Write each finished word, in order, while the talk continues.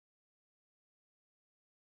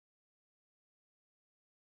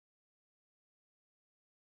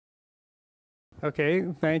Okay,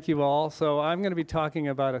 thank you all. So I'm going to be talking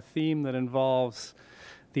about a theme that involves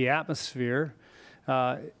the atmosphere.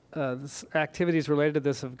 Activities related to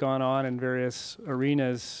this have gone on in various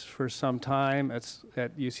arenas for some time at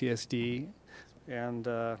UCSD, and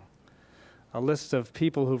a list of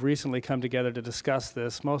people who've recently come together to discuss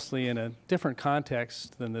this, mostly in a different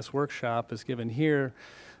context than this workshop is given here.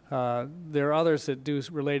 There are others that do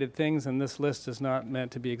related things, and this list is not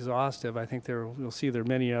meant to be exhaustive. I think you'll see there are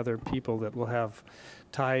many other people that will have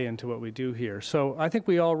tie into what we do here. So I think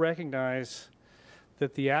we all recognize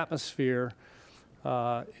that the atmosphere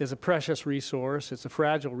is a precious resource, it's a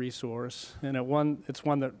fragile resource, and it's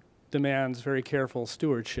one that demands very careful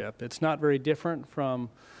stewardship. It's not very different from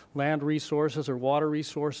land resources or water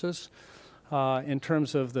resources in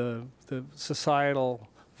terms of the societal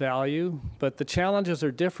value, but the challenges are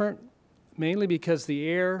different, mainly because the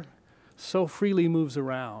air so freely moves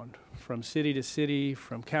around from city to city,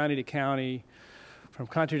 from county to county, from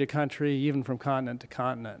country to country, even from continent to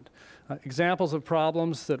continent. Examples of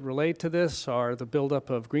problems that relate to this are the buildup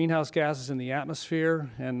of greenhouse gases in the atmosphere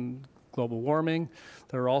and global warming.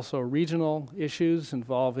 There are also regional issues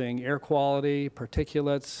involving air quality,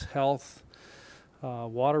 particulates, health,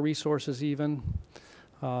 water resources even.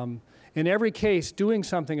 In every case, doing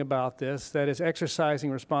something about this, that is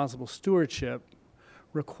exercising responsible stewardship,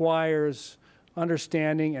 requires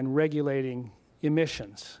understanding and regulating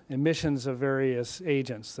emissions of various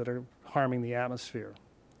agents that are harming the atmosphere.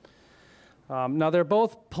 Now, they're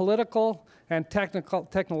both political and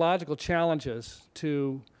technological challenges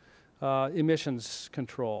to emissions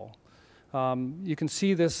control. You can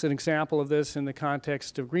see this, an example of this in the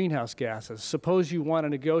context of greenhouse gases. Suppose you want to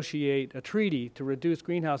negotiate a treaty to reduce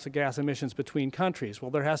greenhouse gas emissions between countries. Well,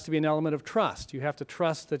 there has to be an element of trust. You have to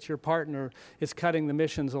trust that your partner is cutting the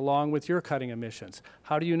emissions along with your cutting emissions.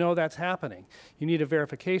 How do you know that's happening? You need a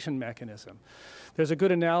verification mechanism. There's a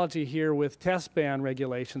good analogy here with test ban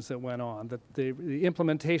regulations that went on, that the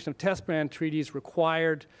implementation of test ban treaties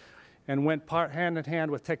required and went hand in hand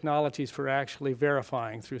with technologies for actually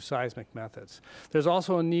verifying through seismic methods. There's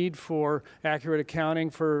also a need for accurate accounting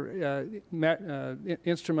for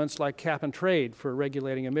instruments like cap and trade for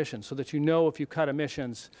regulating emissions, so that you know if you cut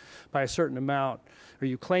emissions by a certain amount, or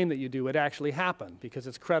you claim that you do, it actually happened, because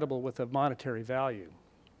it's credible with a monetary value.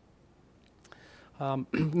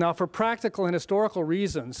 Now, for practical and historical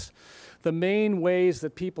reasons, the main ways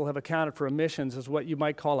that people have accounted for emissions is what you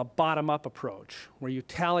might call a bottom-up approach, where you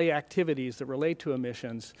tally activities that relate to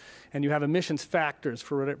emissions, and you have emissions factors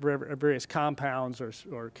for various compounds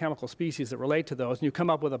or chemical species that relate to those, and you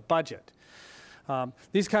come up with a budget.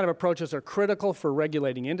 These kind of approaches are critical for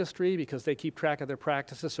regulating industry because they keep track of their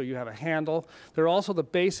practices, so you have a handle. They're also the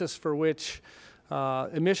basis for which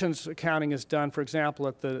emissions accounting is done, for example,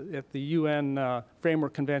 at the UN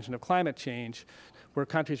Framework Convention of Climate Change, where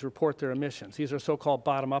countries report their emissions. These are so-called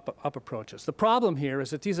bottom-up approaches. The problem here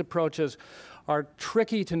is that these approaches are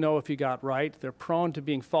tricky to know if you got right. They're prone to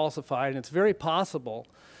being falsified, and it's very possible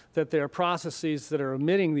that there are processes that are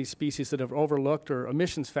emitting these species that have overlooked, or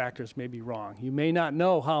emissions factors may be wrong. You may not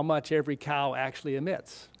know how much every cow actually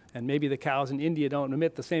emits, and maybe the cows in India don't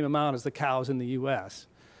emit the same amount as the cows in the US.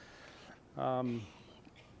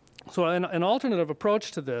 So an alternative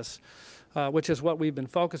approach to this, which is what we've been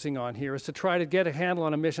focusing on here, is to try to get a handle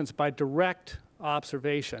on emissions by direct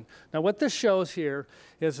observation. Now, what this shows here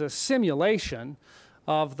is a simulation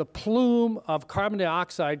of the plume of carbon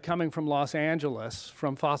dioxide coming from Los Angeles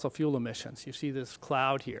from fossil fuel emissions. You see this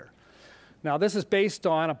cloud here. Now, this is based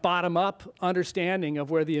on a bottom-up understanding of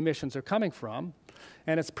where the emissions are coming from,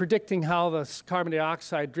 and it's predicting how the carbon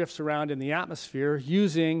dioxide drifts around in the atmosphere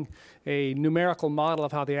using a numerical model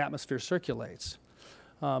of how the atmosphere circulates.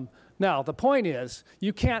 Now, the point is,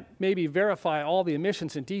 you can't maybe verify all the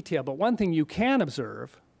emissions in detail, but one thing you can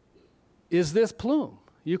observe is this plume.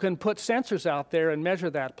 You can put sensors out there and measure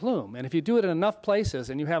that plume. And if you do it in enough places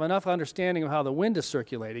and you have enough understanding of how the wind is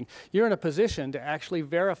circulating, you're in a position to actually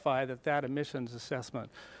verify that that emissions assessment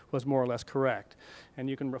was more or less correct. And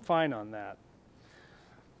you can refine on that.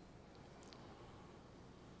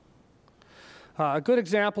 A good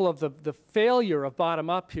example of the failure of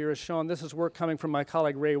bottom-up here is shown. This is work coming from my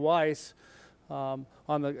colleague Ray Weiss on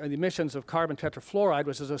the emissions of carbon tetrafluoride,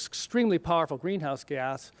 which is an extremely powerful greenhouse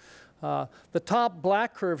gas. The top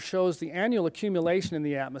black curve shows the annual accumulation in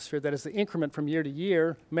the atmosphere, that is the increment from year to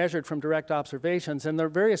year, measured from direct observations, and the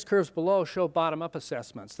various curves below show bottom-up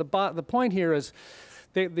assessments. The point here is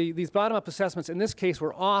these bottom-up assessments, in this case,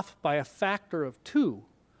 were off by a factor of 2.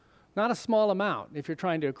 Not a small amount if you're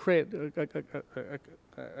trying to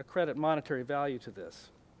accredit monetary value to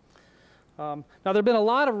this. Now, there have been a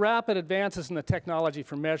lot of rapid advances in the technology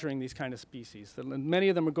for measuring these kind of species. Many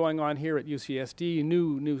of them are going on here at UCSD,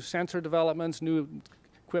 new sensor developments, new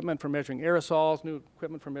equipment for measuring aerosols, new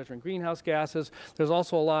equipment for measuring greenhouse gases. There's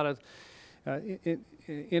also a lot of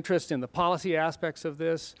interest in the policy aspects of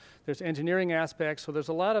this. There's engineering aspects, so there's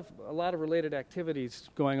a lot of related activities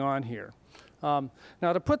going on here. Now,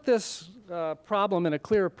 to put this problem in a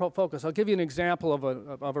clearer focus, I'll give you an example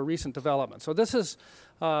of a recent development. So this is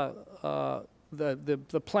the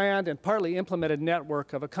planned and partly implemented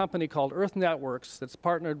network of a company called Earth Networks that's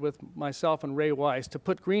partnered with myself and Ray Weiss to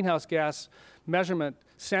put greenhouse gas measurement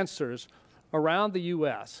sensors around the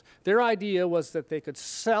U.S. Their idea was that they could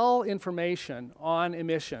sell information on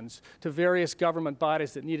emissions to various government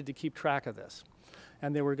bodies that needed to keep track of this.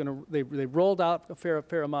 And they rolled out a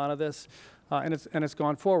fair amount of this, and it's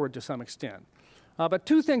gone forward to some extent. But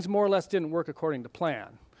two things more or less didn't work according to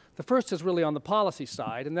plan. The first is really on the policy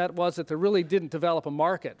side, and that was that they really didn't develop a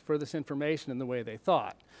market for this information in the way they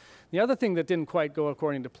thought. The other thing that didn't quite go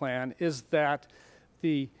according to plan is that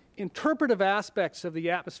the interpretive aspects of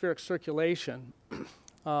the atmospheric circulation,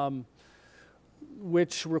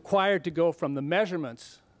 which required to go from the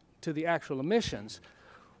measurements to the actual emissions,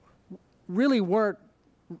 really weren't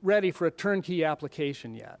ready for a turnkey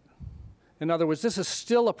application yet. In other words, this is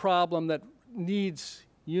still a problem that needs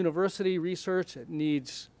university research, it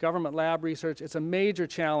needs government lab research. It's a major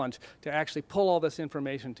challenge to actually pull all this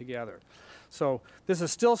information together. So this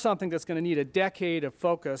is still something that's going to need a decade of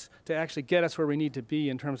focus to actually get us where we need to be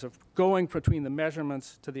in terms of going between the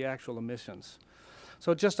measurements to the actual emissions.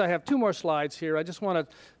 So I have two more slides here. I just want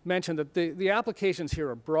to mention that the applications here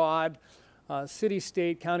are broad. City,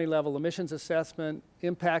 state, county level emissions assessment,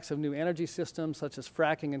 impacts of new energy systems such as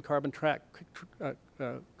fracking and carbon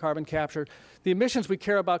capture. The emissions we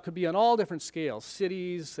care about could be on all different scales.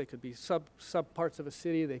 Cities, they could be sub parts of a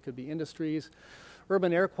city, they could be industries.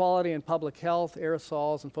 Urban air quality and public health,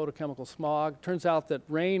 aerosols and photochemical smog. Turns out that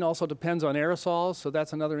rain also depends on aerosols, so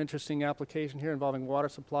that's another interesting application here involving water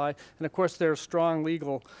supply. And of course, there are strong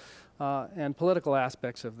legal and political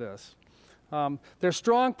aspects of this. There's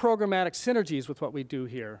strong programmatic synergies with what we do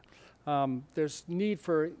here. There's need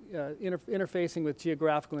for interfacing with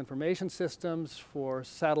geographical information systems, for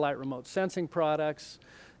satellite remote sensing products,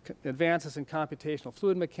 advances in computational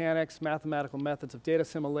fluid mechanics, mathematical methods of data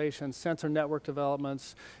assimilation, sensor network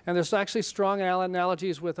developments, and there's actually strong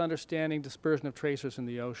analogies with understanding dispersion of tracers in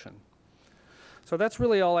the ocean. So that's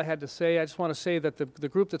really all I had to say. I just want to say that the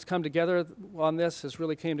group that's come together on this has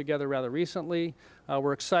really came together rather recently.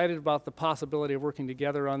 We're excited about the possibility of working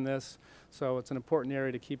together on this. So it's an important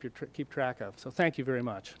area to keep track of. So thank you very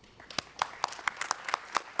much.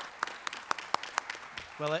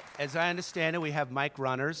 Well, as I understand it, we have mic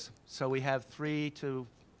runners. So we have 3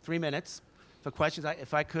 minutes for questions.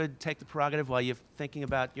 If I could take the prerogative while you're thinking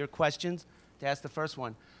about your questions to ask the first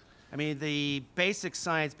one. I mean, the basic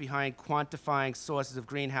science behind quantifying sources of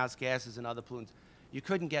greenhouse gases and other pollutants, you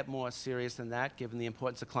couldn't get more serious than that, given the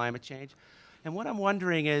importance of climate change. And what I'm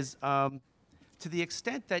wondering is, to the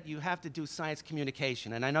extent that you have to do science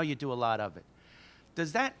communication, and I know you do a lot of it,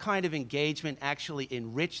 does that kind of engagement actually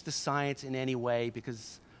enrich the science in any way?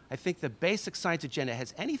 Because I think the basic science agenda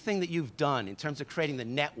has anything that you've done in terms of creating the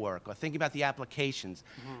network or thinking about the applications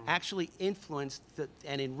actually influenced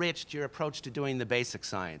and enriched your approach to doing the basic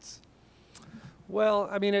science? Well,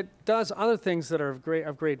 I mean, it does other things that are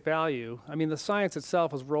of great value. I mean, the science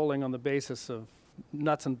itself is rolling on the basis of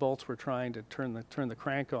nuts and bolts we're trying to turn the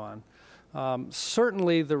crank on.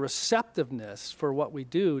 Certainly, the receptiveness for what we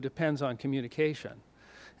do depends on communication.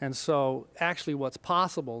 And so actually what's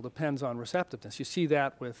possible depends on receptiveness. You see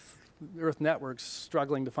that with Earth Networks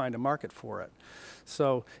struggling to find a market for it.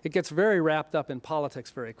 So it gets very wrapped up in politics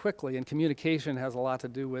very quickly, and communication has a lot to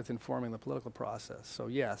do with informing the political process. So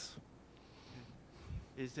yes.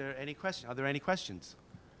 Is there any question? Are there any questions?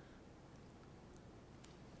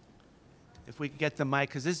 If we could get the mic,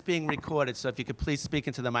 because this is being recorded, so if you could please speak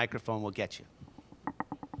into the microphone, we'll get you.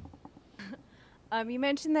 You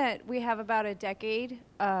mentioned that we have about a decade,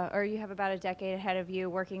 or you have about a decade ahead of you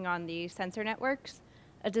working on the sensor networks.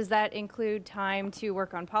 Does that include time to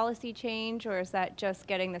work on policy change, or is that just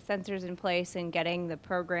getting the sensors in place and getting the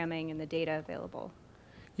programming and the data available?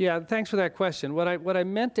 Yeah, thanks for that question. What I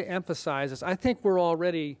meant to emphasize is I think we're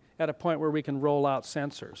already at a point where we can roll out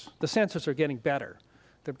sensors. The sensors are getting better.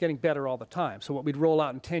 They're getting better all the time. So what we'd roll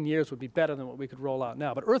out in 10 years would be better than what we could roll out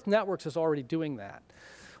now. But Earth Networks is already doing that.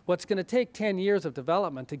 What's going to take 10 years of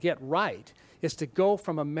development to get right is to go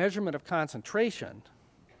from a measurement of concentration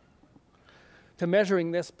to measuring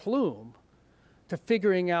this plume to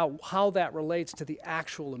figuring out how that relates to the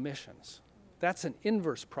actual emissions. That's an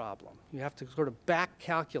inverse problem. You have to sort of back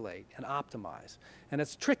calculate and optimize. And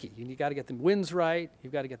it's tricky. You got to get the winds right.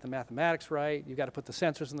 You've got to get the mathematics right. You've got to put the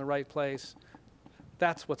sensors in the right place.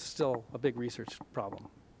 That's what's still a big research problem.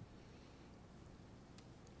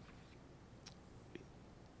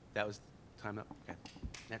 That was time up. Okay.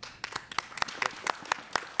 Next.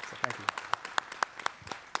 So thank you.